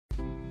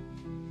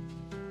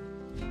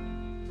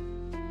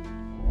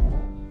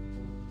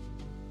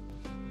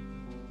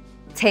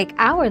Take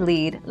our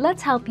lead,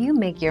 let's help you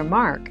make your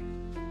mark.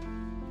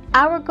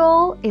 Our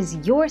goal is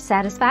your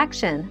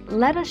satisfaction.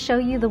 Let us show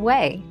you the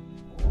way.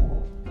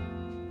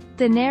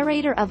 The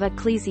narrator of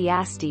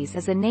Ecclesiastes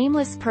is a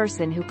nameless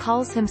person who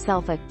calls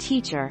himself a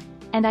teacher,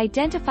 and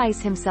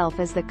identifies himself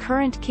as the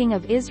current king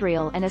of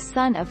Israel and a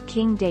son of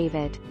King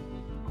David.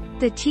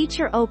 The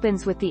teacher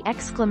opens with the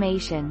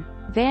exclamation,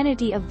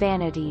 "Vanity of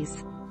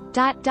vanities!"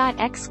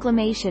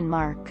 Exclamation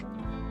mark.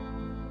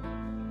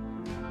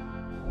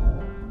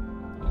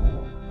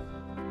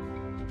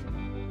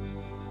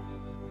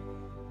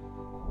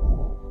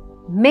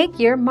 Make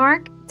your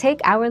mark, take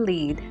our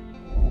lead.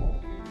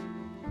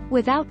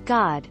 Without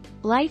God,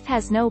 life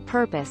has no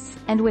purpose,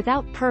 and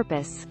without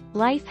purpose,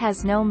 life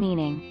has no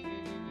meaning.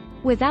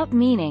 Without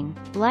meaning,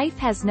 life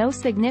has no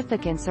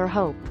significance or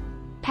hope.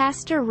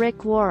 Pastor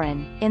Rick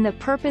Warren, in The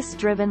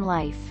Purpose-Driven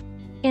Life.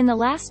 In the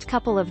last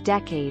couple of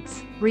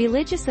decades,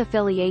 religious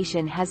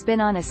affiliation has been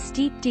on a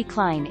steep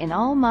decline in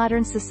all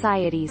modern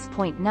societies.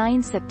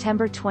 9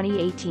 September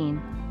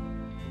 2018.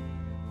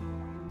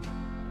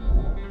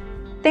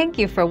 Thank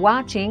you for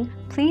watching.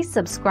 Please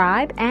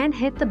subscribe and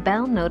hit the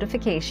bell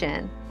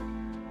notification.